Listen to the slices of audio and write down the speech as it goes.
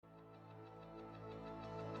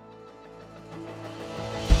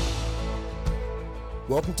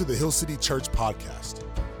Welcome to the Hill City Church Podcast.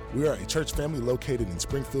 We are a church family located in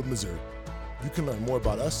Springfield, Missouri. You can learn more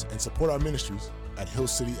about us and support our ministries at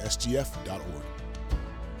hillcitysgf.org.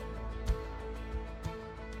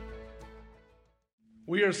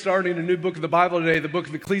 We are starting a new book of the Bible today, the book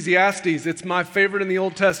of Ecclesiastes. It's my favorite in the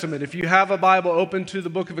Old Testament. If you have a Bible, open to the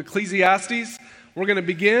book of Ecclesiastes. We're going to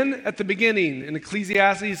begin at the beginning in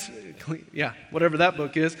Ecclesiastes, whatever that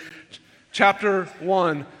book is, chapter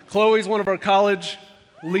 1. Chloe's one of our college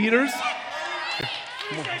leaders.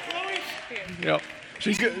 Yep.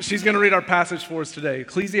 She's going to read our passage for us today.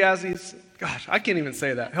 Ecclesiastes. Gosh, I can't even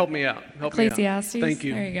say that. Help me out. Ecclesiastes. Thank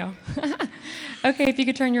you. There you go. Okay, if you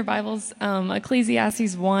could turn your Bibles,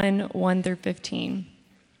 Ecclesiastes 1 through 15.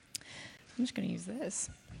 I'm just going to use this.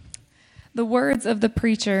 The words of the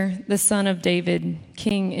preacher, the son of David,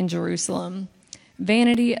 king in Jerusalem.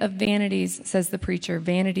 Vanity of vanities, says the preacher,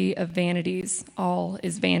 vanity of vanities, all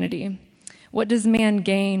is vanity. What does man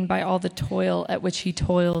gain by all the toil at which he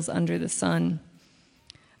toils under the sun?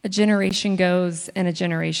 A generation goes and a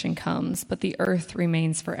generation comes, but the earth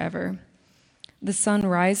remains forever. The sun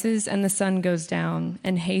rises and the sun goes down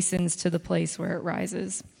and hastens to the place where it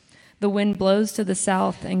rises. The wind blows to the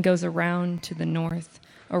south and goes around to the north.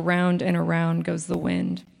 Around and around goes the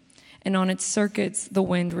wind, and on its circuits the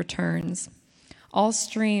wind returns. All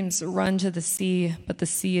streams run to the sea, but the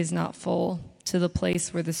sea is not full. To the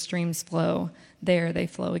place where the streams flow, there they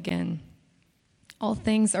flow again. All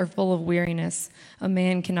things are full of weariness. A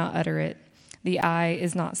man cannot utter it. The eye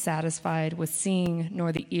is not satisfied with seeing,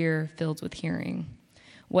 nor the ear filled with hearing.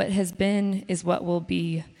 What has been is what will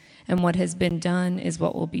be, and what has been done is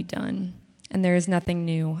what will be done. And there is nothing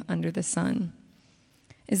new under the sun.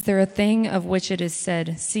 Is there a thing of which it is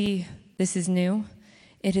said, "See, this is new"?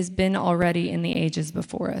 It has been already in the ages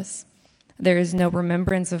before us. There is no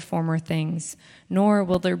remembrance of former things, nor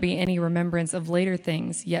will there be any remembrance of later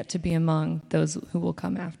things yet to be among those who will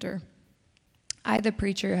come after. I, the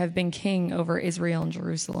preacher, have been king over Israel and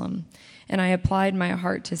Jerusalem, and I applied my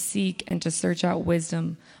heart to seek and to search out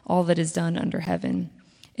wisdom, all that is done under heaven.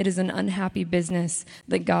 It is an unhappy business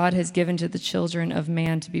that God has given to the children of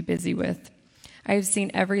man to be busy with. I have seen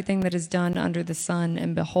everything that is done under the sun,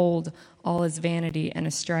 and behold, all is vanity and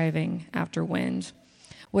a striving after wind.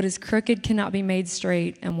 What is crooked cannot be made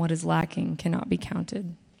straight, and what is lacking cannot be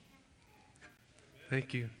counted.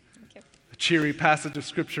 Thank you. A cheery passage of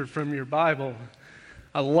scripture from your Bible.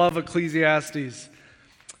 I love Ecclesiastes.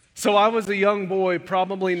 So I was a young boy,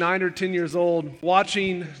 probably 9 or 10 years old,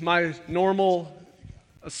 watching my normal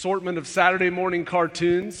assortment of Saturday morning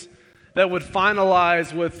cartoons that would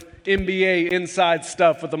finalize with NBA inside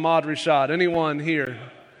stuff with Ahmad Rashad. Anyone here?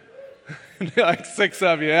 Like 6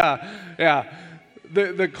 of you, yeah.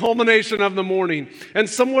 The culmination of the morning. And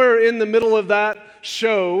somewhere in the middle of that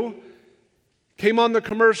show came on the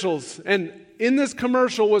commercials. And in this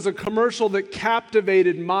commercial was a commercial that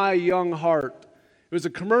captivated my young heart. It was a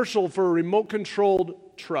commercial for a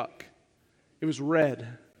remote-controlled truck. It was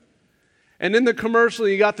red. And in the commercial,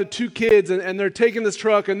 you got the two kids, and they're taking this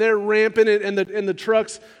truck, and they're ramping it, and the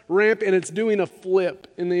truck's ramp, and it's doing a flip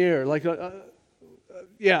in the air.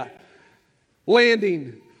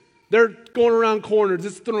 Landing. They're going around corners.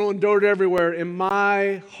 It's throwing dirt everywhere. And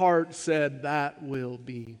my heart said, that will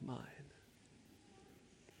be mine.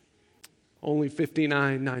 Only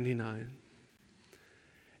 $59.99.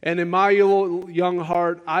 And in my young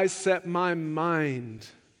heart, I set my mind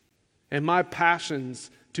and my passions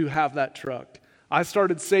to have that truck. I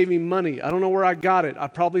started saving money. I don't know where I got it. I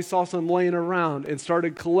probably saw some laying around and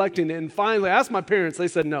started collecting it. And finally, I asked my parents. They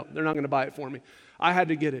said, no, they're not going to buy it for me. I had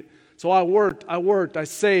to get it. So I worked, I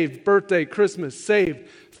saved, birthday, Christmas, saved.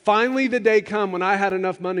 Finally, the day come when I had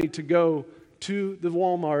enough money to go to the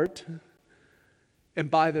Walmart and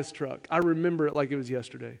buy this truck. I remember it like it was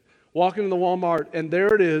yesterday. Walking to the Walmart, and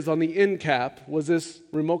there it is on the end cap was this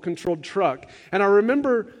remote-controlled truck. And I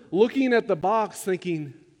remember looking at the box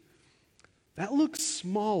thinking, that looks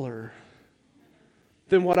smaller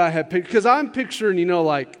than what I had pictured. Because I'm picturing,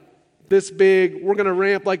 like, this big, we're going to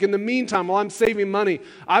ramp. Like in the meantime, while I'm saving money,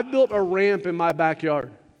 I've built a ramp in my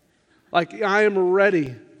backyard. Like I am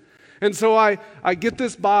ready. And so I get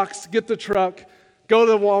this box, get the truck, go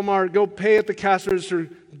to the Walmart, go pay at the cash register,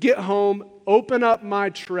 get home, open up my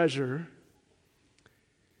treasure.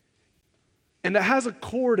 And it has a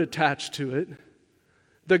cord attached to it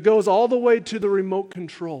that goes all the way to the remote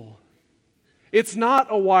control. It's not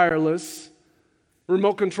a wireless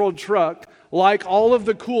remote-controlled truck like all of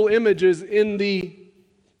the cool images in the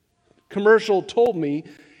commercial told me.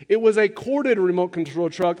 It was a corded remote-control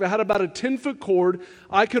truck that had about a 10-foot cord.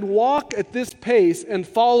 I could walk at this pace and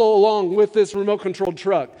follow along with this remote-controlled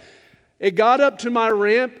truck. It got up to my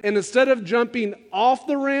ramp, and instead of jumping off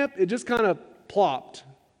the ramp, it just kind of plopped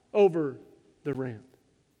over the ramp.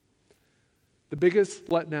 The biggest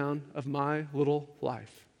letdown of my little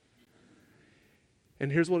life.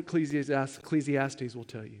 And here's what Ecclesiastes will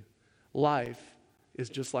tell you. Life is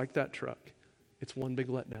just like that truck. It's one big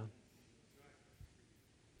letdown.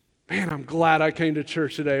 Man, I'm glad I came to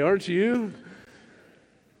church today, aren't you?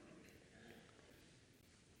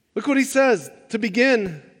 Look what he says to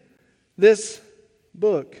begin this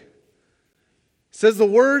book. It says the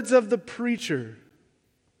words of the preacher.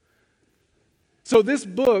 So this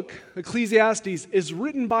book, Ecclesiastes, is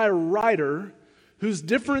written by a writer who's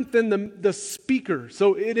different than the speaker.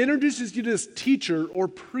 So it introduces you to this teacher or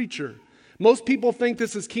preacher. Most people think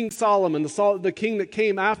this is King Solomon, the king that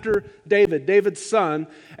came after David, David's son.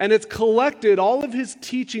 And it's collected, all of his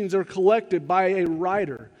teachings are collected by a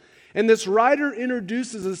writer. And this writer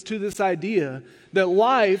introduces us to this idea that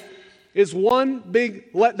life is one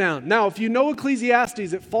big letdown. Now, if you know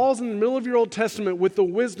Ecclesiastes, it falls in the middle of your Old Testament with the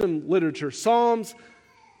wisdom literature. Psalms,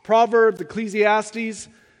 Proverbs, Ecclesiastes.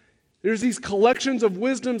 There's these collections of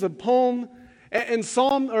wisdoms, of poem, and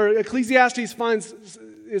Ecclesiastes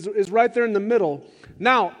is right there in the middle.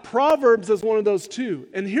 Now, Proverbs is one of those too.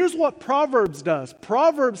 And here's what Proverbs does.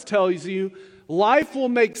 Proverbs tells you life will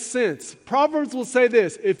make sense. Proverbs will say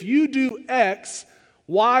this: if you do X,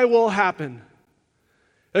 Y will happen.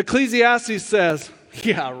 Ecclesiastes says,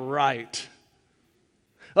 yeah, right.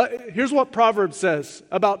 Here's what Proverbs says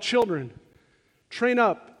about children. Train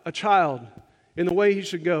up a child in the way he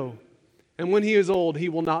should go, and when he is old, he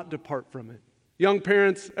will not depart from it. Young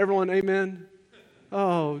parents, everyone, amen?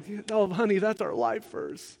 Oh, honey, that's our life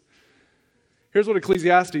verse. Here's what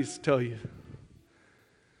Ecclesiastes tell you.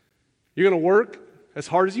 You're going to work as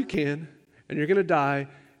hard as you can, and you're going to die,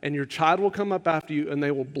 and your child will come up after you, and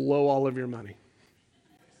they will blow all of your money.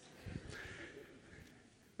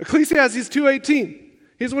 Ecclesiastes 2:18.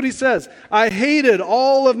 Here's what he says. I hated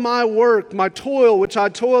all of my work, my toil, which I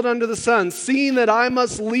toiled under the sun, seeing that I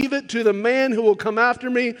must leave it to the man who will come after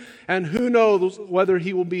me, and who knows whether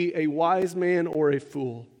he will be a wise man or a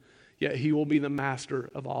fool. Yet he will be the master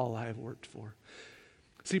of all I have worked for.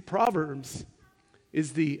 See, Proverbs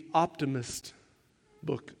is the optimist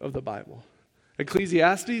book of the Bible.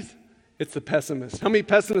 Ecclesiastes, it's the pessimist. How many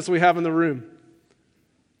pessimists we have in the room?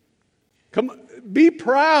 Come on, be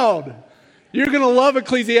proud. You're going to love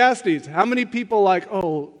Ecclesiastes. How many people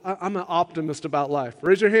I'm an optimist about life?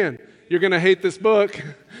 Raise your hand. You're going to hate this book.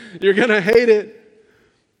 You're going to hate it.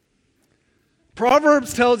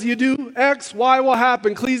 Proverbs tells you do X, Y will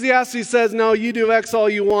happen. Ecclesiastes says, no, you do X all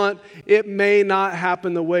you want. It may not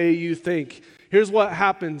happen the way you think. Here's what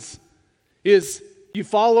happens is you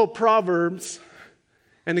follow Proverbs,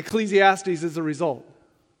 and Ecclesiastes is the result.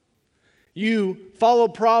 You follow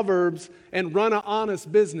Proverbs and run an honest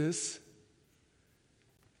business,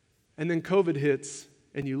 and then COVID hits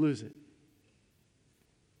and you lose it.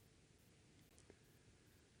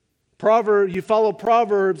 You follow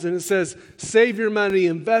Proverbs and it says, save your money,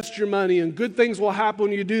 invest your money, and good things will happen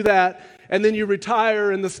when you do that, and then you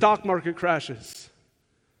retire and the stock market crashes.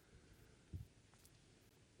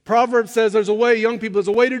 Proverbs says there's a way, young people, there's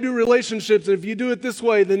a way to do relationships, and if you do it this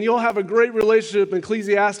way, then you'll have a great relationship, and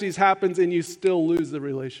Ecclesiastes happens and you still lose the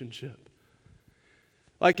relationship.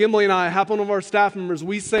 Like Emily and I, one of our staff members,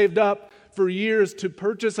 we saved up for years to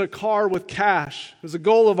purchase a car with cash. It was a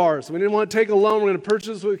goal of ours. We didn't want to take a loan. We're going to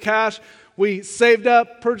purchase with cash. We saved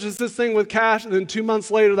up, purchased this thing with cash, and then 2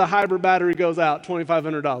 months later, the hybrid battery goes out,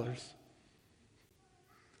 $2,500.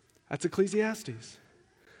 That's Ecclesiastes.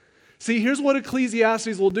 See, here's what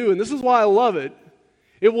Ecclesiastes will do, and this is why I love it.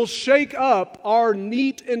 It will shake up our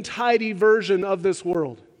neat and tidy version of this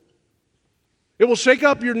world. It will shake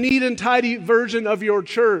up your neat and tidy version of your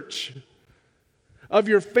church, of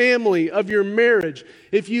your family, of your marriage.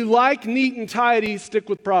 If you like neat and tidy, stick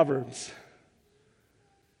with Proverbs.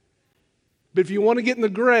 But if you want to get in the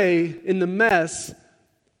gray, in the mess,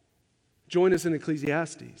 join us in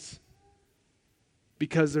Ecclesiastes.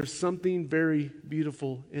 Because there's something very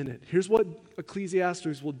beautiful in it. Here's what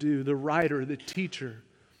Ecclesiastes will do. The writer, the teacher,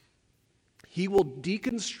 he will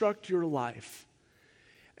deconstruct your life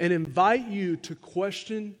and invite you to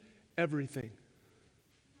question everything.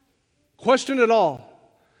 Question it all.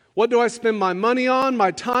 What do I spend my money on, my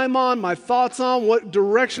time on, my thoughts on? What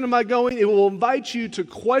direction am I going? It will invite you to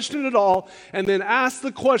question it all and then ask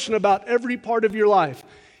the question about every part of your life.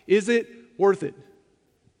 Is it worth it?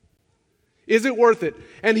 Is it worth it?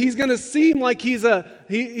 And he's going to seem like he's a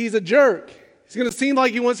jerk. He's going to seem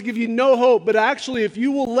like he wants to give you no hope. But actually, if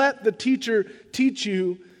you will let the teacher teach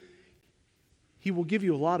you, he will give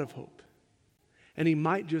you a lot of hope. and he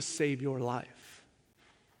might just save your life.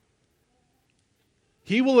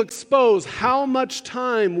 He will expose how much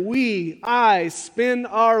time I spend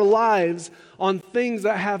our lives on things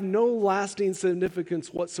that have no lasting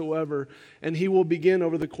significance whatsoever, and he will begin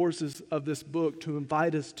over the courses of this book to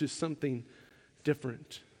invite us to something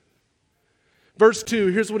different. Verse 2,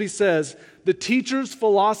 here's what he says, the teacher's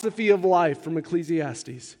philosophy of life from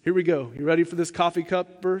Ecclesiastes. Here we go. You ready for this coffee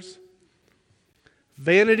cup verse?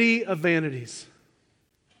 Vanity of vanities,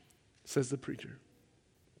 says the preacher.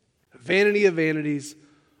 Vanity of vanities,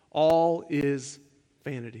 all is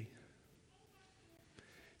vanity.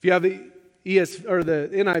 If you have the or the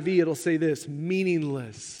NIV, it'll say this,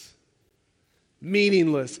 meaningless.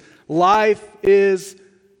 Meaningless. Life is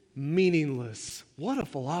meaningless. What a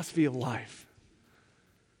philosophy of life.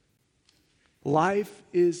 Life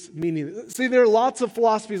is meaningless. See, there are lots of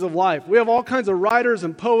philosophies of life. We have all kinds of writers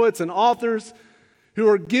and poets and authors who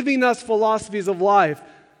are giving us philosophies of life.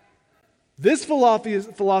 This philosophy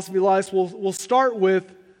of life will start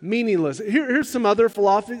with meaningless. Here's some other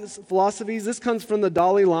philosophies. This comes from the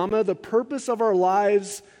Dalai Lama. The purpose of our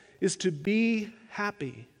lives is to be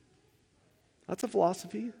happy. That's a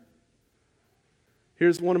philosophy.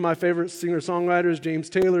 Here's one of my favorite singer-songwriters, James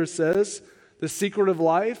Taylor, says, the secret of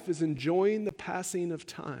life is enjoying the passing of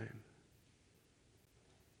time.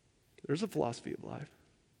 There's a philosophy of life.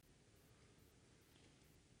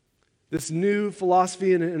 This new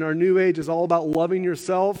philosophy in our new age is all about loving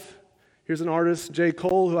yourself. Here's an artist, J.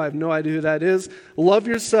 Cole, who I have no idea who that is. Love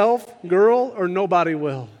yourself, girl, or nobody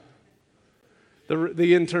will. The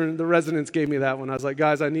residents gave me that one. I was like,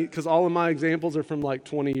 guys, because all of my examples are from like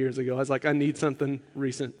 20 years ago. I was like, I need something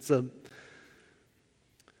recent. So,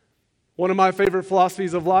 one of my favorite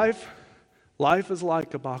philosophies of life is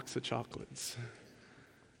like a box of chocolates.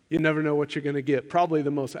 You never know what you're going to get. Probably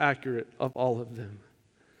the most accurate of all of them.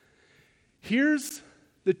 Here's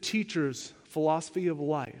the teacher's philosophy of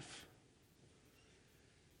life.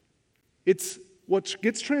 It's what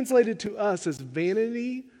gets translated to us as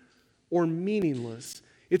vanity or meaningless.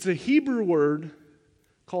 It's a Hebrew word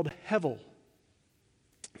called hevel.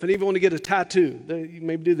 If any of you want to get a tattoo, you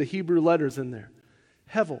maybe do the Hebrew letters in there.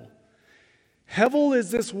 Hevel. Hevel is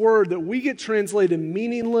this word that we get translated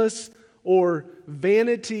meaningless or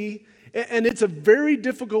vanity. And it's a very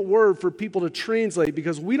difficult word for people to translate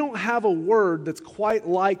because we don't have a word that's quite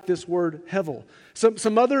like this word hevel.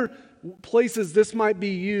 Some other places this might be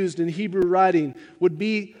used in Hebrew writing would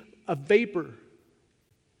be a vapor,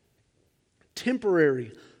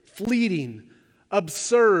 temporary, fleeting,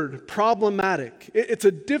 absurd, problematic. It's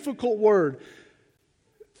a difficult word.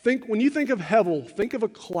 When you think of hevel, think of a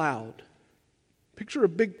cloud. Picture a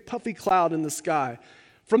big puffy cloud in the sky.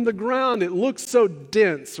 From the ground, it looks so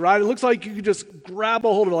dense, right? It looks like you could just grab a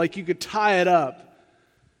hold of it, like you could tie it up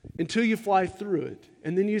until you fly through it.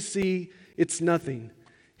 And then you see it's nothing.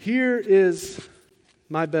 Here is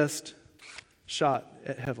my best shot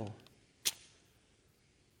at hevel.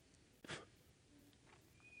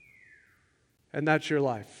 And that's your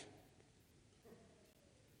life.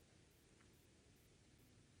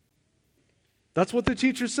 That's what the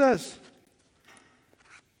teacher says.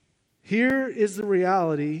 Here is the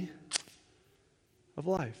reality of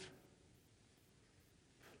life.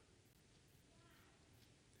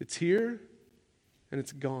 It's here and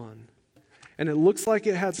it's gone. And it looks like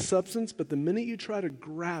it has substance, but the minute you try to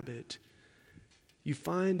grab it, you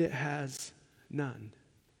find it has none.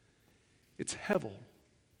 It's hevel.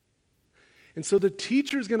 And so the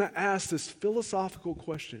teacher is going to ask this philosophical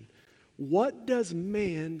question. What does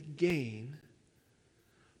man gain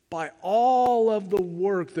by all of the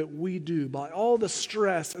work that we do, by all the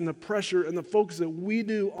stress and the pressure and the focus that we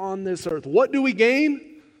do on this earth? What do we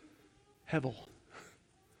gain? Hevel.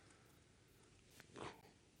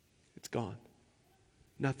 It's gone.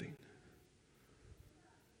 Nothing.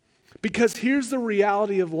 Because here's the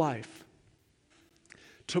reality of life.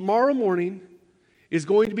 Tomorrow morning is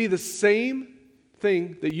going to be the same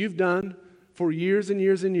thing that you've done for years and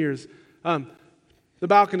years and years. The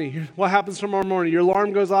balcony, what happens tomorrow morning? Your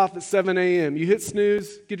alarm goes off at 7 a.m. You hit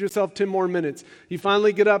snooze, give yourself 10 more minutes. You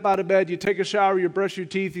finally get up out of bed, you take a shower, you brush your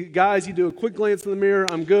teeth. Guys, you do a quick glance in the mirror,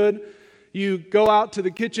 I'm good. You go out to the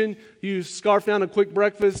kitchen, you scarf down a quick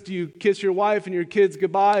breakfast, you kiss your wife and your kids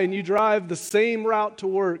goodbye, and you drive the same route to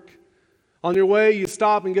work. On your way, you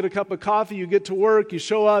stop and get a cup of coffee, you get to work, you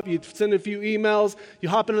show up, you send a few emails, you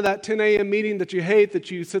hop into that 10 a.m. meeting that you hate, that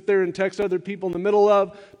you sit there and text other people in the middle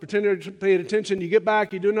of, pretend you're paying attention, you get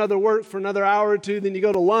back, you do another work for another hour or two, then you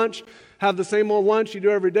go to lunch, have the same old lunch you do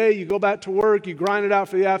every day, you go back to work, you grind it out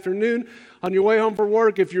for the afternoon. On your way home from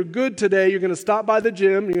work, if you're good today, you're going to stop by the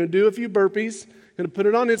gym, you're going to do a few burpees, Going to put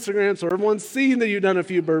it on Instagram so everyone's seeing that you've done a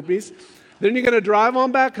few burpees. Then you're going to drive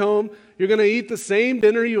on back home. You're going to eat the same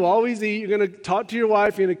dinner you always eat. You're going to talk to your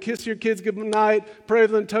wife. You're going to kiss your kids good night, pray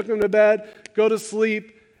for them, tuck them to bed, go to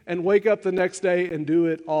sleep, and wake up the next day and do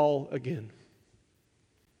it all again.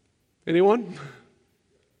 Anyone?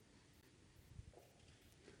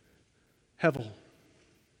 Hevel.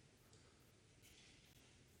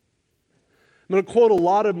 I'm going to quote a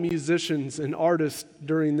lot of musicians and artists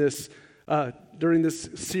during this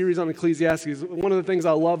series on Ecclesiastes. One of the things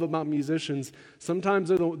I love about musicians, sometimes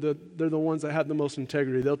they're the ones that have the most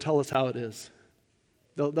integrity. They'll tell us how it is.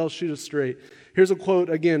 They'll shoot us straight. Here's a quote,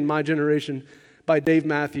 again, My Generation, by Dave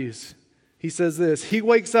Matthews. He says this: "He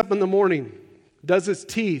wakes up in the morning, does his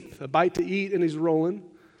teeth, a bite to eat, and he's rolling.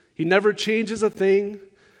 He never changes a thing.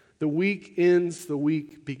 The week ends, the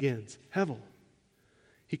week begins." Hevel.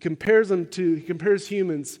 He compares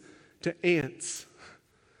humans to ants.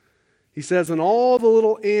 He says, "And all the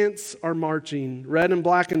little ants are marching. Red and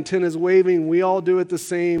black and tin is waving. We all do it the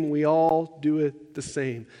same. We all do it the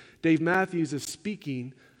same." Dave Matthews is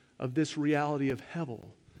speaking of this reality of Hevel,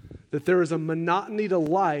 that there is a monotony to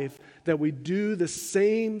life, that we do the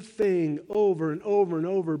same thing over and over and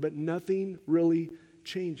over, but nothing really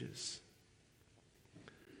changes.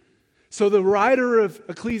 So the writer of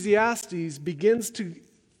Ecclesiastes begins to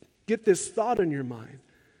get this thought in your mind.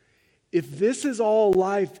 If this is all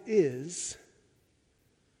life is,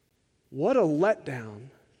 what a letdown.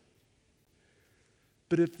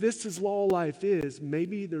 But if this is all life is,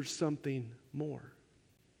 maybe there's something more.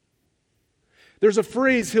 There's a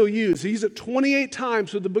phrase he'll use. He uses it 28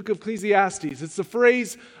 times through the book of Ecclesiastes. It's the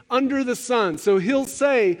phrase, under the sun. So he'll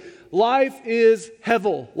say, life is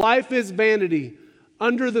hevel. Life is vanity.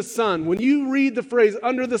 Under the sun. When you read the phrase,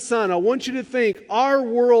 under the sun, I want you to think our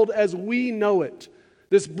world as we know it.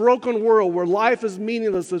 This broken world where life is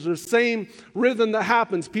meaningless. There's the same rhythm that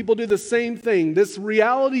happens. People do the same thing. This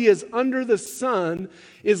reality is under the sun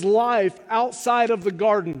is life outside of the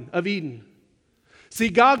Garden of Eden. See,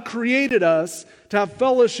 God created us to have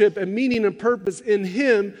fellowship and meaning and purpose in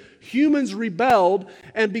Him. Humans rebelled,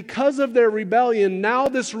 and because of their rebellion, now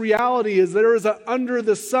this reality is there is an under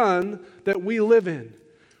the sun that we live in.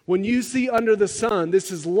 When you see under the sun,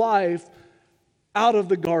 this is life out of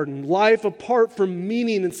the garden, life apart from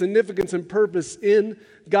meaning and significance and purpose in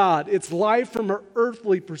God. It's life from an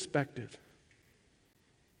earthly perspective.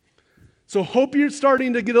 So hope you're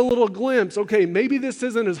starting to get a little glimpse. Okay, maybe this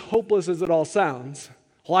isn't as hopeless as it all sounds.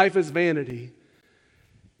 Life is vanity.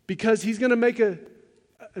 Because he's going to make an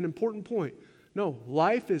important point. No,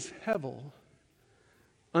 life is hevel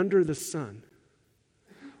under the sun.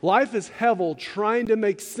 Life is hevel trying to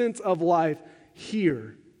make sense of life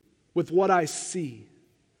here with what I see.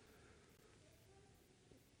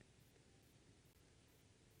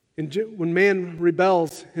 And when man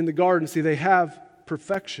rebels in the garden, see, they have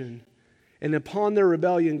perfection. And upon their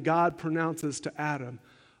rebellion, God pronounces to Adam,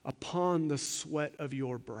 upon the sweat of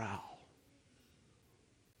your brow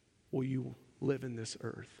will you live in this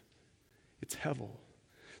earth. It's hevel.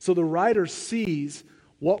 So the writer sees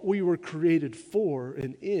what we were created for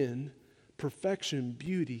and in perfection,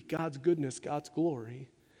 beauty, God's goodness, God's glory.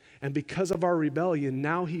 And because of our rebellion,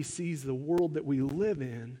 now he sees the world that we live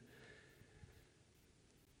in.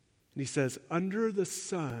 And he says, under the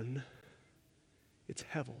sun, it's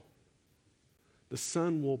hevel. The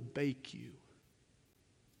sun will bake you.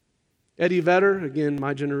 Eddie Vedder, again,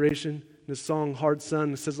 My Generation, in his song Hard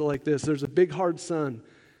Sun, says it like this: there's a big hard sun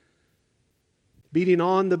beating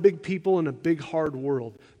on the big people in a big hard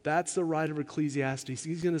world. That's the writer of Ecclesiastes.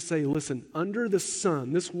 He's going to say, listen, under the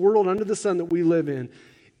sun, this world under the sun that we live in,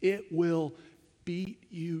 it will beat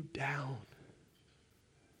you down.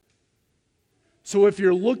 So if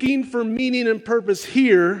you're looking for meaning and purpose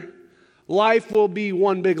here, life will be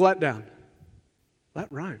one big letdown.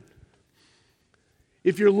 That rhymed.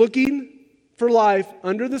 If you're looking for life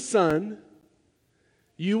under the sun,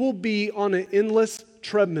 you will be on an endless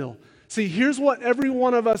treadmill. See, here's what every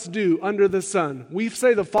one of us do under the sun. We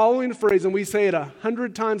say the following phrase, and we say it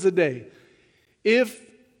 100 times a day. If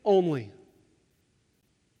only.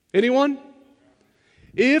 Anyone?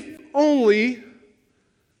 If only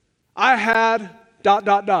I had ...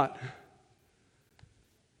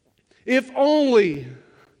 If only.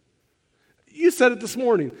 You said it this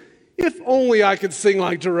morning. If only I could sing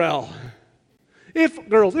like Jarrell.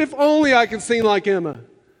 If only I could sing like Emma.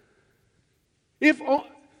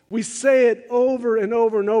 We say it over and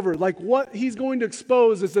over and over. Like what he's going to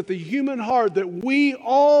expose is that the human heart that we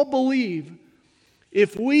all believe,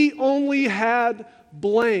 if we only had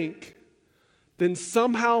blank, then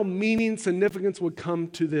somehow meaning, significance would come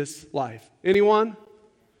to this life. Anyone?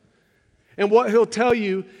 And what he'll tell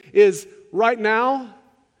you is right now,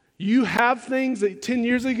 you have things that 10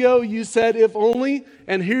 years ago you said, if only,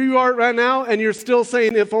 and here you are right now, and you're still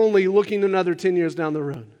saying, if only, looking another 10 years down the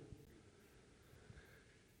road.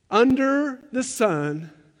 Under the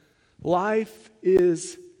sun, life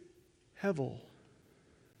is hevel.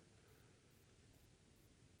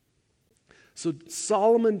 So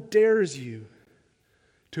Solomon dares you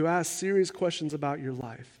to ask serious questions about your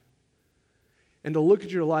life and to look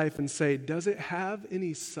at your life and say, does it have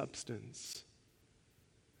any substance?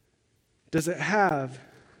 Does it have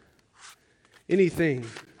anything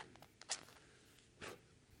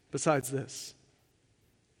besides this?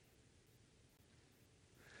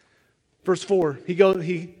 Verse 4, he's going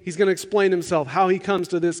to explain himself, how he comes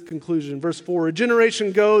to this conclusion. Verse 4, a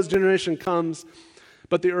generation goes, generation comes,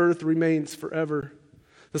 but the earth remains forever.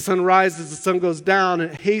 The sun rises, the sun goes down,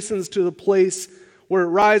 and it hastens to the place where it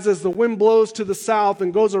rises. The wind blows to the south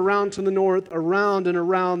and goes around to the north. Around and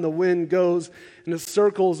around the wind goes, and it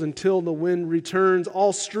circles until the wind returns.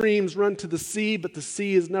 All streams run to the sea, but the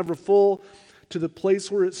sea is never full. To the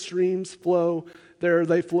place where its streams flow, there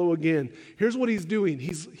they flow again. Here's what he's doing.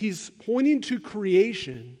 He's pointing to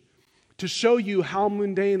creation to show you how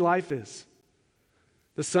mundane life is.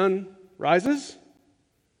 The sun rises,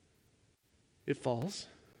 it falls,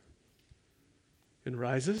 and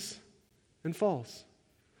rises and falls.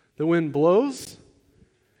 The wind blows,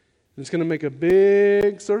 and it's going to make a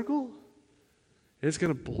big circle, and it's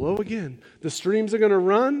going to blow again. The streams are going to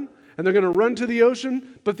run, and they're going to run to the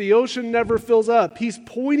ocean, but the ocean never fills up. He's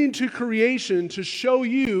pointing to creation to show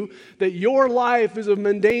you that your life is a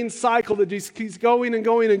mundane cycle that just keeps going and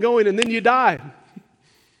going and going, and then you die.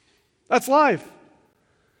 That's life.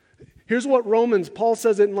 Here's what Paul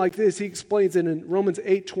says it like this. He explains it in Romans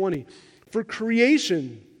 8:20. For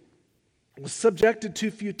creation was subjected to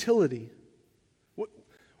futility.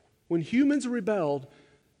 When humans rebelled,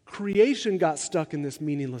 creation got stuck in this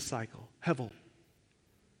meaningless cycle, hevel.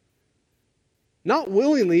 Not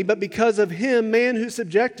willingly, but because of him, man who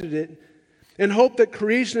subjected it, in hope that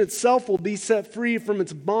creation itself will be set free from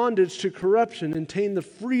its bondage to corruption and attain the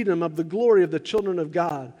freedom of the glory of the children of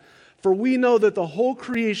God. For we know that the whole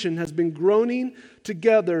creation has been groaning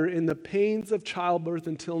together in the pains of childbirth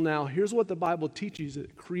until now. Here's what the Bible teaches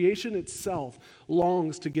it. Creation itself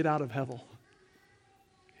longs to get out of hevel.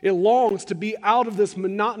 It longs to be out of this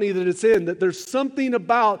monotony that it's in, that there's something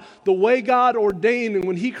about the way God ordained, and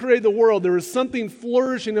when He created the world, there is something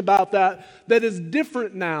flourishing about that is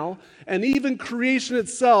different now, and even creation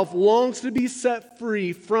itself longs to be set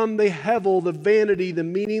free from the hevel, the vanity, the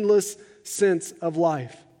meaningless sense of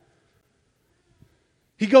life.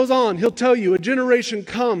 He goes on, he'll tell you, a generation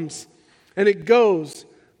comes and it goes,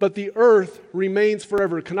 but the earth remains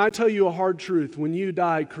forever. Can I tell you a hard truth? When you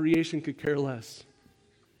die, creation could care less.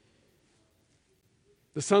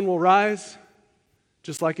 The sun will rise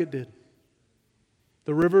just like it did.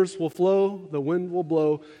 The rivers will flow, the wind will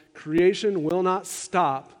blow. Creation will not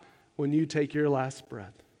stop when you take your last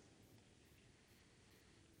breath.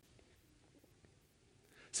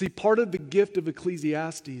 See, part of the gift of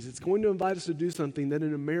Ecclesiastes, it's going to invite us to do something that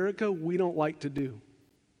in America we don't like to do.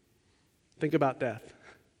 Think about death.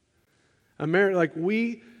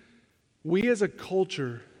 We as a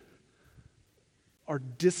culture are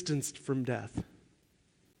distanced from death.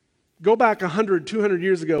 Go back 100, 200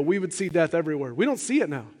 years ago, we would see death everywhere. We don't see it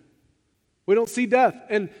now. We don't see death.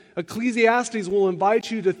 And Ecclesiastes will invite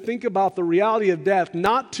you to think about the reality of death,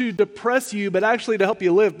 not to depress you, but actually to help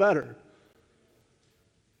you live better.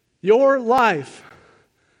 Your life,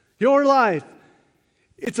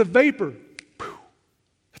 it's a vapor.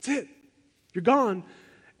 That's it. You're gone.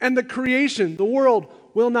 And the creation, the world,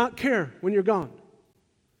 will not care when you're gone.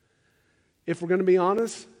 If we're going to be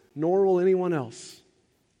honest, nor will anyone else.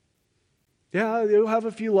 Yeah, you'll have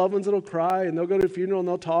a few loved ones that'll cry, and they'll go to a funeral and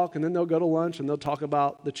they'll talk, and then they'll go to lunch and they'll talk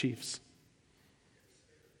about the Chiefs.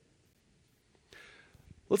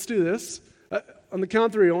 Let's do this. On the count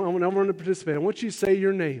of three, I want everyone to participate. I want you to say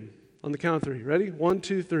your name on the count of three. Ready? 1,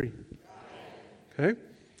 2, 3. Okay?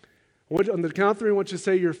 On the count of three, I want you to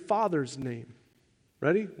say your father's name.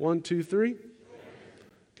 Ready? 1, 2, 3.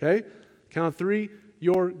 Okay? Count of three,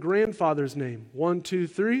 your grandfather's name. 1, 2,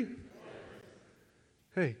 3.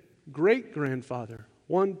 Hey, great-grandfather.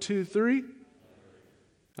 1, 2, 3.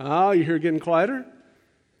 Oh, you hear it getting quieter?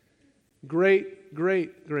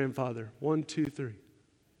 Great-great-grandfather. 1, 2, 3.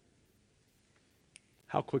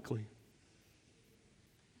 How quickly?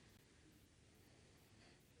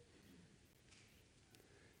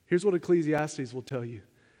 Here's what Ecclesiastes will tell you.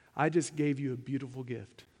 I just gave you a beautiful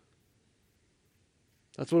gift.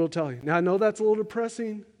 That's what it'll tell you. Now, I know that's a little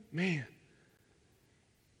depressing. Man,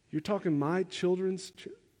 You're talking my children's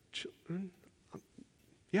children?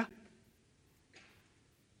 Yeah.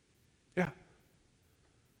 Yeah.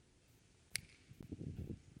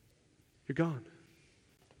 You're gone.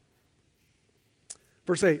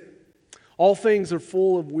 Verse 8, all things are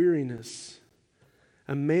full of weariness.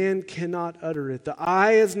 A man cannot utter it. The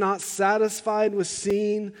eye is not satisfied with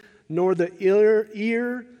seeing, nor the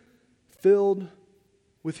ear filled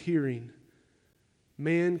with hearing.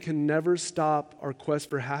 Man can never stop our quest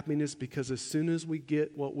for happiness because as soon as we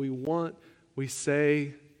get what we want, we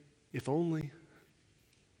say, if only.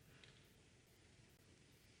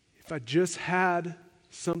 If I just had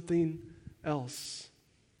something else.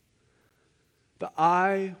 The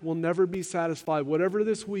eye will never be satisfied. Whatever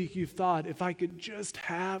this week you've thought, if I could just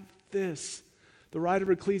have this. The writer of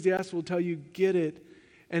Ecclesiastes will tell you, get it.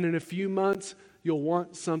 And in a few months, you'll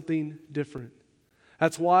want something different.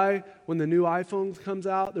 That's why when the new iPhone comes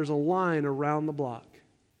out, there's a line around the block.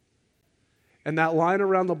 And that line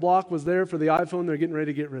around the block was there for the iPhone they're getting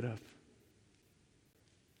ready to get rid of.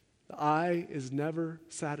 The eye is never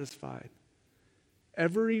satisfied.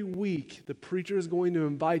 Every week, the preacher is going to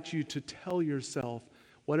invite you to tell yourself,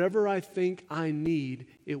 whatever I think I need,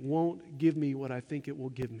 it won't give me what I think it will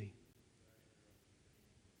give me.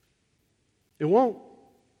 It won't.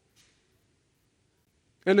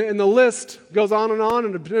 And the list goes on,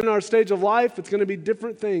 and depending on our stage of life, it's going to be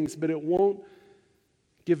different things, but it won't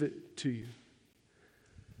give it to you.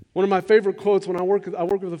 One of my favorite quotes when I work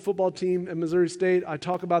with a football team at Missouri State, I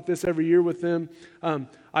talk about this every year with them.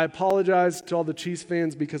 I apologize to all the Chiefs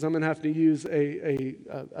fans because I'm going to have to use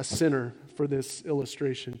a sinner for this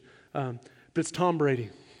illustration. But it's Tom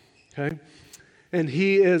Brady, okay? And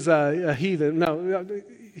he is a heathen. No,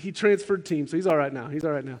 he transferred teams, so he's all right now.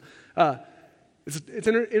 It's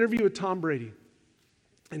an interview with Tom Brady.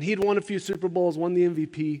 And he'd won a few Super Bowls, won the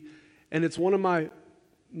MVP, and it's one of my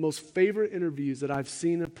most favorite interviews that I've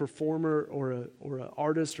seen a performer or an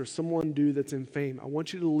artist or someone do that's in fame. I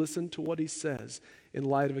want you to listen to what he says in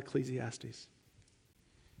light of Ecclesiastes.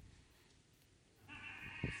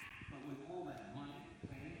 But with all that money,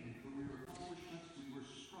 fame, and career accomplishments, we were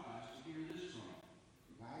surprised to hear this song.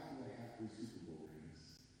 Why do I have 3 Super Bowl rings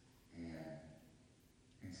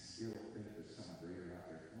and still think there's something greater out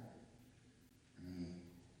there for me? I mean,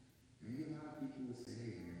 maybe a lot of people would say,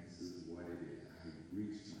 hey man, this is what it is. I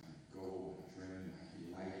reached my goal, my dream,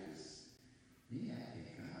 my life is me. I think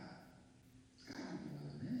God, it's got to be more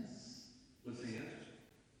than this. What's the answer?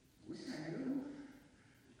 What should I do?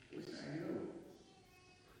 What should I do?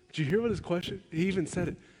 Did you hear what his question? He even said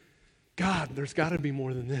it. God, there's got to be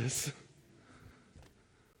more than this.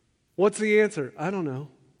 What's the answer? I don't know.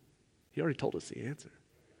 He already told us the answer.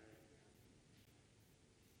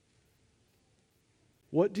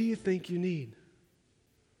 What do you think you need?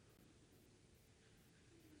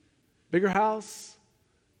 Bigger house?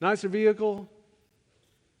 Nicer vehicle?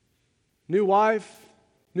 New wife?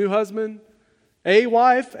 New husband? A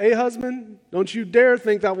wife? A husband? Don't you dare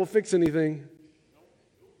think that will fix anything.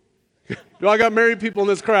 Do I got married people in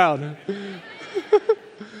this crowd?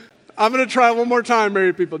 I'm going to try one more time,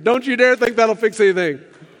 married people. Don't you dare think that'll fix anything.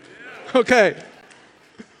 Okay.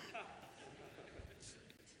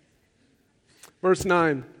 Verse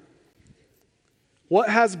 9. What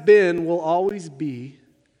has been will always be,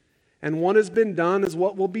 and what has been done is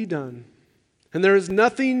what will be done. And there is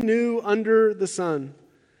nothing new under the sun.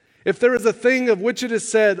 If there is a thing of which it is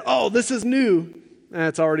said, oh, this is new,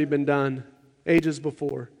 it's already been done ages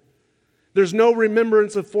before. There's no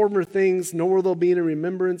remembrance of former things, nor will there be any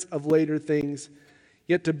remembrance of later things,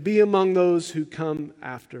 yet to be among those who come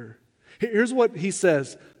after. Here's what he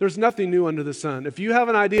says. There's nothing new under the sun. If you have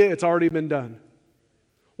an idea, it's already been done.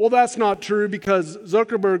 Well, that's not true because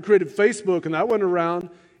Zuckerberg created Facebook and that went around.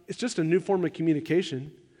 It's just a new form of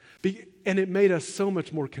communication. And it made us so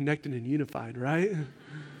much more connected and unified, right?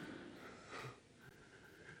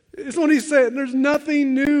 It's what he said. There's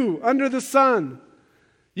nothing new under the sun.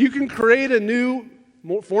 You can create a new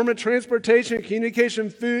form of transportation, communication,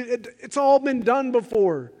 food. It's all been done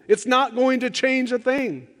before. It's not going to change a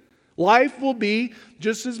thing. Life will be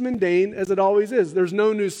just as mundane as it always is. There's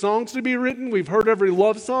no new songs to be written. We've heard every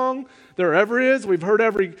love song there ever is. We've heard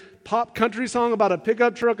every pop country song about a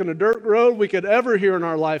pickup truck and a dirt road we could ever hear in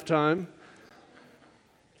our lifetime.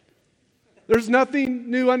 There's nothing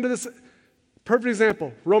new under this. Perfect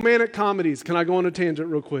example, romantic comedies. Can I go on a tangent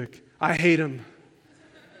real quick? I hate them.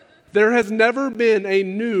 There has never been a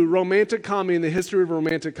new romantic comedy in the history of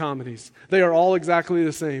romantic comedies. They are all exactly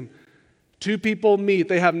the same. Two people meet.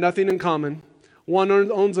 They have nothing in common. One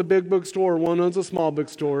owns a big bookstore. One owns a small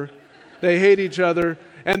bookstore. They hate each other.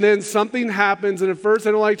 And then something happens, and at first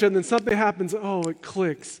they don't like each other, and then something happens, oh, it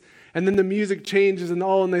clicks. And then the music changes, and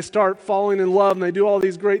and they start falling in love, and they do all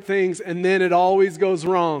these great things, and then it always goes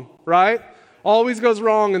wrong, right? Always goes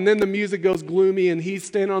wrong, and then the music goes gloomy, and he's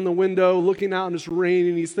standing on the window looking out, and it's raining,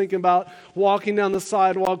 and he's thinking about walking down the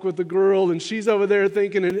sidewalk with the girl, and she's over there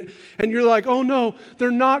thinking, and you're like, oh no,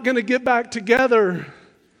 they're not going to get back together.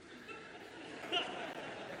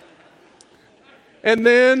 And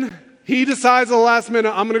then he decides at the last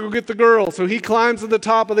minute, I'm going to go get the girl. So he climbs to the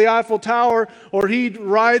top of the Eiffel Tower, or he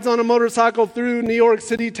rides on a motorcycle through New York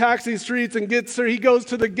City taxi streets and gets there. He goes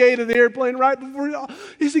to the gate of the airplane right before,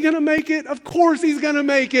 is he going to make it? Of course he's going to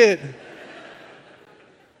make it.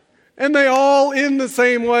 And they all end the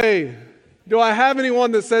same way. Do I have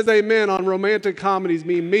anyone that says amen on romantic comedies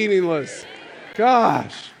being meaningless?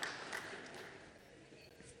 Gosh.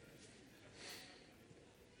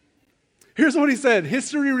 Here's what he said.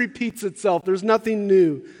 History repeats itself. There's nothing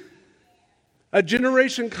new. A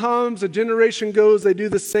generation comes, a generation goes, they do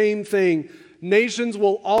the same thing. Nations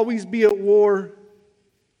will always be at war.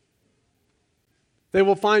 They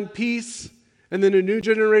will find peace, and then a new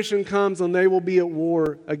generation comes and they will be at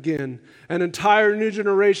war again. An entire new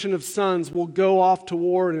generation of sons will go off to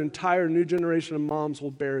war, and an entire new generation of moms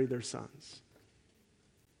will bury their sons.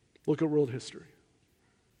 Look at world history.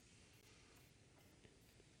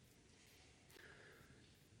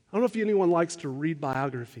 I don't know if anyone likes to read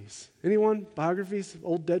biographies. Anyone? Biographies of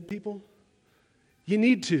old dead people? You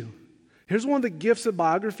need to. Here's one of the gifts of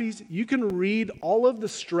biographies. You can read all of the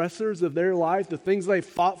stressors of their life, the things they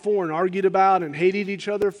fought for and argued about and hated each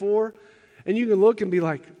other for, and you can look and be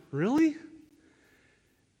like, really?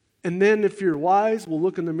 And then if you're wise, we'll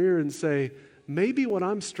look in the mirror and say, maybe what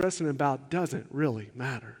I'm stressing about doesn't really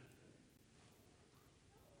matter.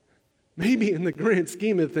 Maybe in the grand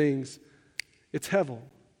scheme of things, it's hevel.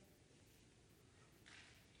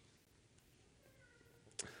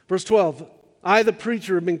 Verse 12, I, the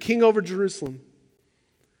preacher, have been king over Jerusalem.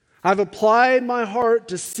 I've applied my heart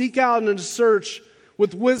to seek out and to search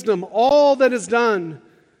with wisdom all that is done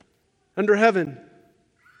under heaven.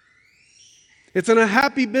 It's an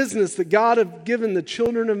unhappy business that God has given the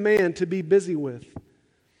children of man to be busy with.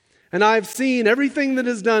 And I have seen everything that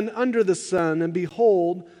is done under the sun, and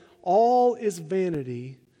behold, all is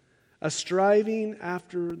vanity, a striving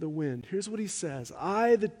after the wind. Here's what he says.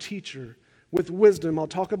 I, the teacher, with wisdom, I'll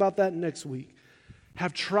talk about that next week,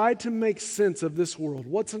 have tried to make sense of this world.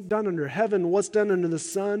 What's done under heaven, what's done under the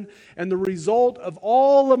sun, and the result of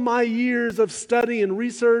all of my years of study and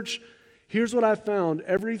research, here's what I found.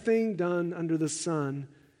 Everything done under the sun,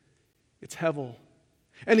 it's hevel.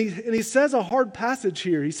 And he says a hard passage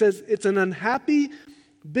here. He says it's an unhappy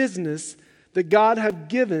business that God have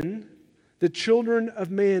given the children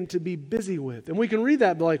of man to be busy with. And we can read that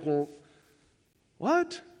and be like, well,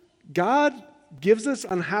 what? God gives us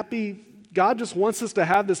unhappy, God just wants us to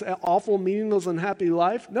have this awful, meaningless, unhappy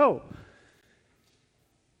life? No.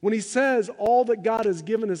 When he says all that God has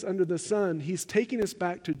given us under the sun, he's taking us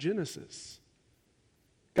back to Genesis.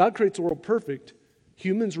 God creates the world perfect.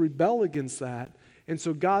 Humans rebel against that. And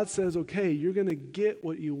so God says, okay, you're going to get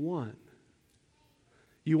what you want.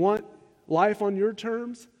 You want life on your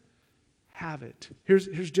terms? Have it. Here's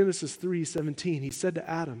Genesis 3:17. He said to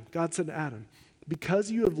Adam, God said to Adam, because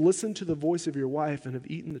you have listened to the voice of your wife and have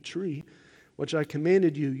eaten the tree, which I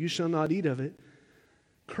commanded you, you shall not eat of it.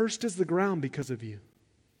 Cursed is the ground because of you.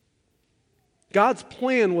 God's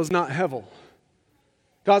plan was not hevel.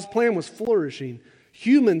 God's plan was flourishing.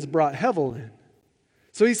 Humans brought hevel in.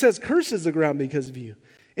 So he says, cursed is the ground because of you.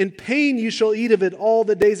 In pain you shall eat of it all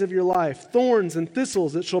the days of your life. Thorns and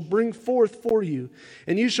thistles it shall bring forth for you.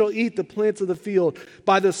 And you shall eat the plants of the field.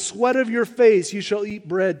 By the sweat of your face you shall eat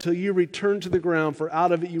bread till you return to the ground. For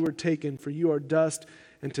out of it you were taken. For you are dust,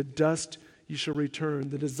 and to dust you shall return.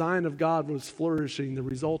 The design of God was flourishing. The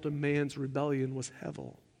result of man's rebellion was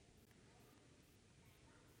hevel.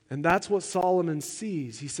 And that's what Solomon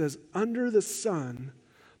sees. He says, under the sun,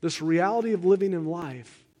 this reality of living in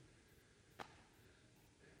life,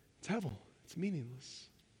 it's hevel. It's meaningless.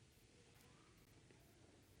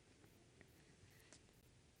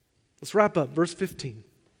 Let's wrap up. Verse 15.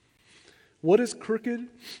 What is crooked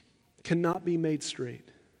cannot be made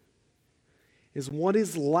straight. Is what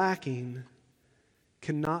is lacking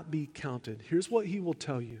cannot be counted. Here's what he will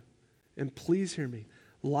tell you. And please hear me.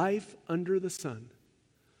 Life under the sun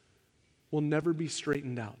will never be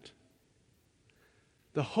straightened out.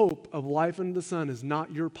 The hope of life under the sun is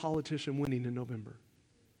not your politician winning in November.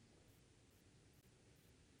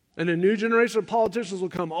 And a new generation of politicians will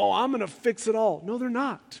come, oh, I'm going to fix it all. No, they're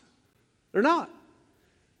not. They're not.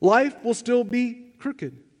 Life will still be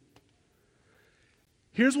crooked.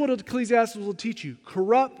 Here's what Ecclesiastes will teach you.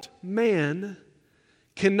 Corrupt man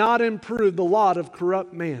cannot improve the lot of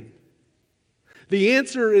corrupt man. The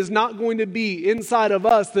answer is not going to be inside of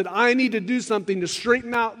us that I need to do something to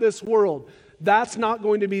straighten out this world. That's not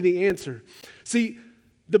going to be the answer. See,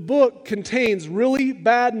 the book contains really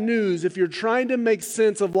bad news if you're trying to make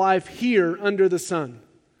sense of life here under the sun.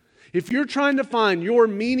 If you're trying to find your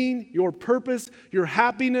meaning, your purpose, your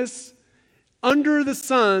happiness under the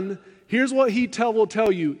sun, here's what he will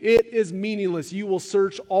tell you. It is meaningless. You will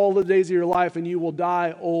search all the days of your life and you will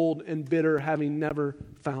die old and bitter, having never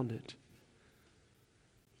found it.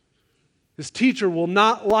 This teacher will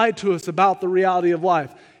not lie to us about the reality of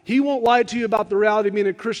life. He won't lie to you about the reality of being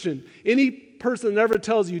a Christian. Any person that ever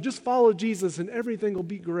tells you, just follow Jesus and everything will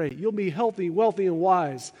be great. You'll be healthy, wealthy, and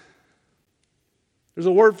wise. There's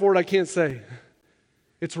a word for it I can't say.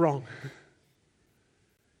 It's wrong.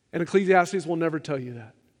 And Ecclesiastes will never tell you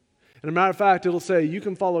that. And as a matter of fact, it'll say you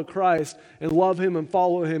can follow Christ and love Him and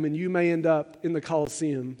follow Him, and you may end up in the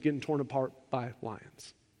Colosseum getting torn apart by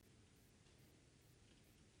lions.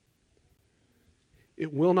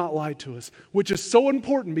 It will not lie to us, which is so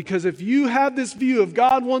important, because if you have this view of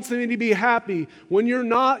God wants me to be happy, when you're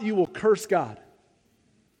not, you will curse God.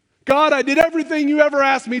 God, I did everything you ever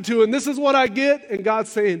asked me to, and this is what I get. And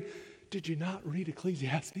God's saying, did you not read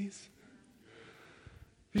Ecclesiastes? Did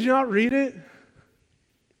you not read it?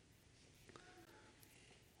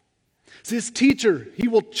 See, this teacher, he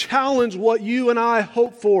will challenge what you and I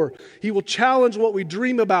hope for. He will challenge what we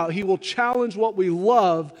dream about. He will challenge what we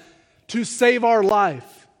love to save our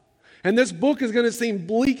life. And this book is going to seem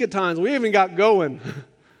bleak at times. We haven't got going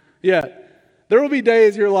yet. There will be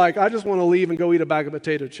days you're like, I just want to leave and go eat a bag of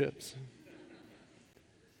potato chips.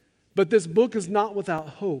 But this book is not without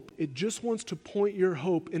hope. It just wants to point your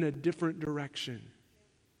hope in a different direction.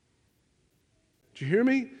 Did you hear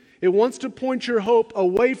me? It wants to point your hope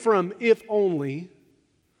away from if only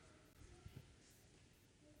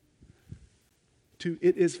to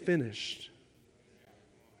it is finished.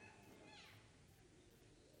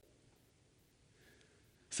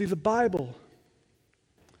 See, the Bible,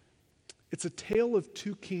 it's a tale of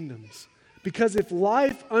two kingdoms. Because if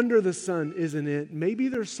life under the sun isn't it, maybe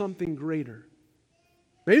there's something greater.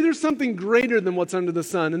 Maybe there's something greater than what's under the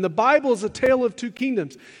sun. And the Bible is a tale of two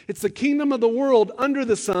kingdoms. It's the kingdom of the world under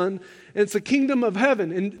the sun, and it's the kingdom of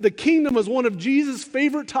heaven. And the kingdom is one of Jesus'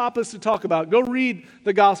 favorite topics to talk about. Go read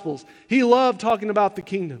the Gospels. He loved talking about the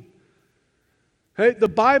kingdom. Okay? The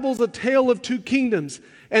Bible's a tale of two kingdoms.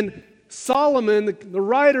 And Solomon, the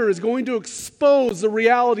writer, is going to expose the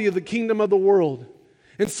reality of the kingdom of the world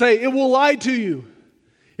and say, it will lie to you.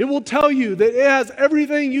 It will tell you that it has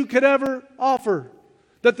everything you could ever offer.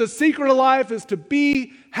 That the secret of life is to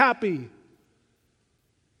be happy.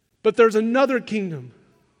 But there's another kingdom.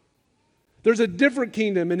 There's a different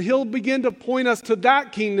kingdom, and he'll begin to point us to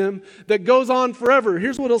that kingdom that goes on forever.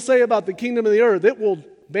 Here's what he'll say about the kingdom of the earth. It will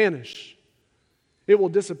vanish. It will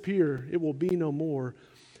disappear. It will be no more.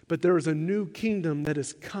 But there is a new kingdom that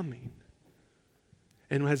is coming.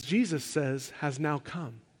 And as Jesus says, has now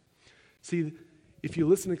come. See, if you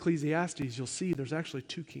listen to Ecclesiastes, you'll see there's actually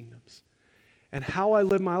two kingdoms. And how I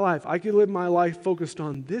live my life, I can live my life focused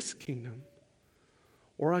on this kingdom,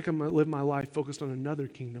 or I can live my life focused on another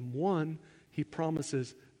kingdom. One, he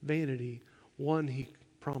promises vanity. One, he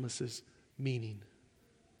promises meaning,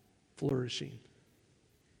 flourishing.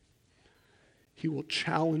 He will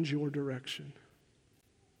challenge your direction.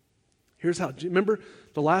 Here's how. Do you remember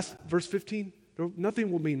the last verse 15? Nothing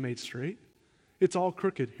will be made straight. It's all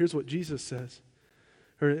crooked. Here's what Jesus says.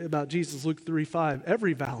 Or about Jesus, Luke 3:5.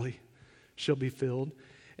 Every valley shall be filled,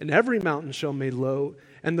 and every mountain shall be made low,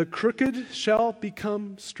 and the crooked shall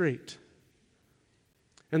become straight,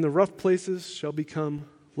 and the rough places shall become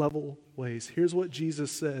level ways. Here's what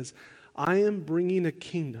Jesus says. I am bringing a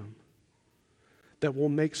kingdom that will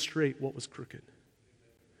make straight what was crooked.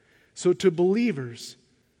 So to believers,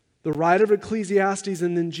 the writer of Ecclesiastes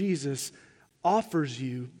and then Jesus offers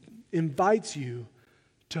you, invites you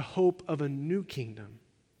to hope of a new kingdom,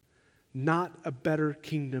 not a better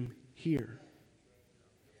kingdom here.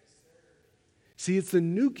 See, it's the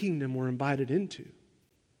new kingdom we're invited into.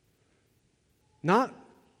 Not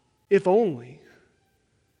if only,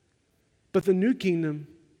 but the new kingdom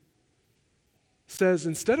says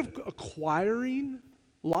instead of acquiring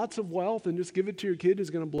lots of wealth and just give it to your kid who's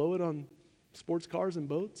going to blow it on sports cars and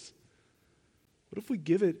boats, what if we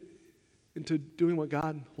give it into doing what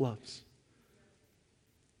God loves?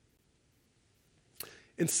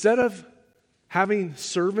 Instead of having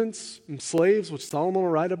servants and slaves, which Solomon will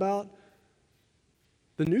write about,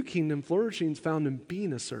 the new kingdom flourishing is found in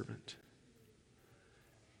being a servant.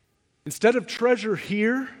 Instead of treasure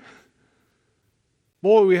here,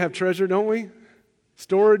 boy, we have treasure, don't we?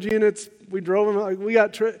 Storage units, we drove them, we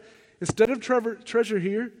got instead of treasure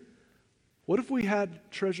here, what if we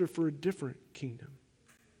had treasure for a different kingdom?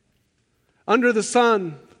 Under the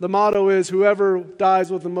sun, the motto is whoever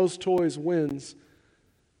dies with the most toys wins.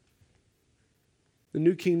 The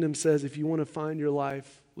new kingdom says if you want to find your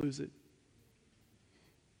life, lose it.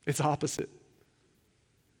 It's opposite.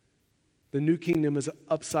 The new kingdom is an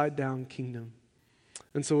upside down kingdom.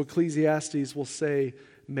 And so Ecclesiastes will say,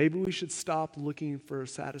 maybe we should stop looking for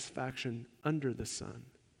satisfaction under the sun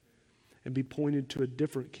and be pointed to a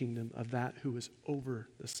different kingdom of that who is over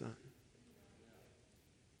the sun.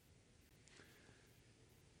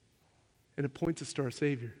 And it points us to our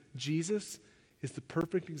Savior. Jesus is the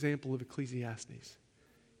perfect example of Ecclesiastes.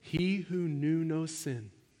 He who knew no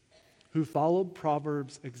sin, who followed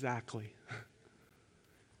Proverbs exactly,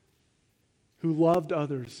 who loved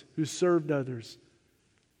others, who served others,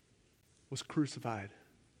 was crucified.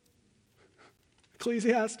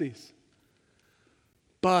 Ecclesiastes.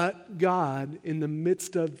 But God, in the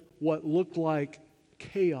midst of what looked like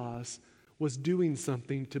chaos, was doing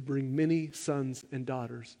something to bring many sons and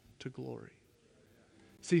daughters to glory.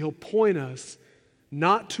 See, he'll point us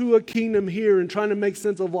not to a kingdom here and trying to make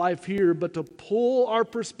sense of life here, but to pull our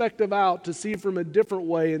perspective out to see from a different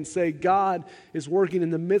way and say God is working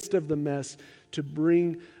in the midst of the mess to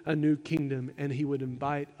bring a new kingdom, and he would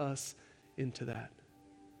invite us into that.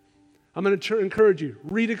 I'm going to encourage you,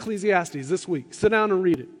 read Ecclesiastes this week. Sit down and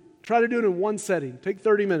read it. Try to do it in one setting. Take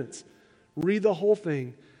 30 minutes. Read the whole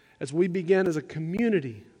thing as we begin as a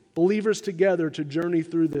community, believers together, to journey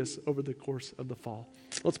through this over the course of the fall.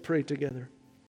 Let's pray together.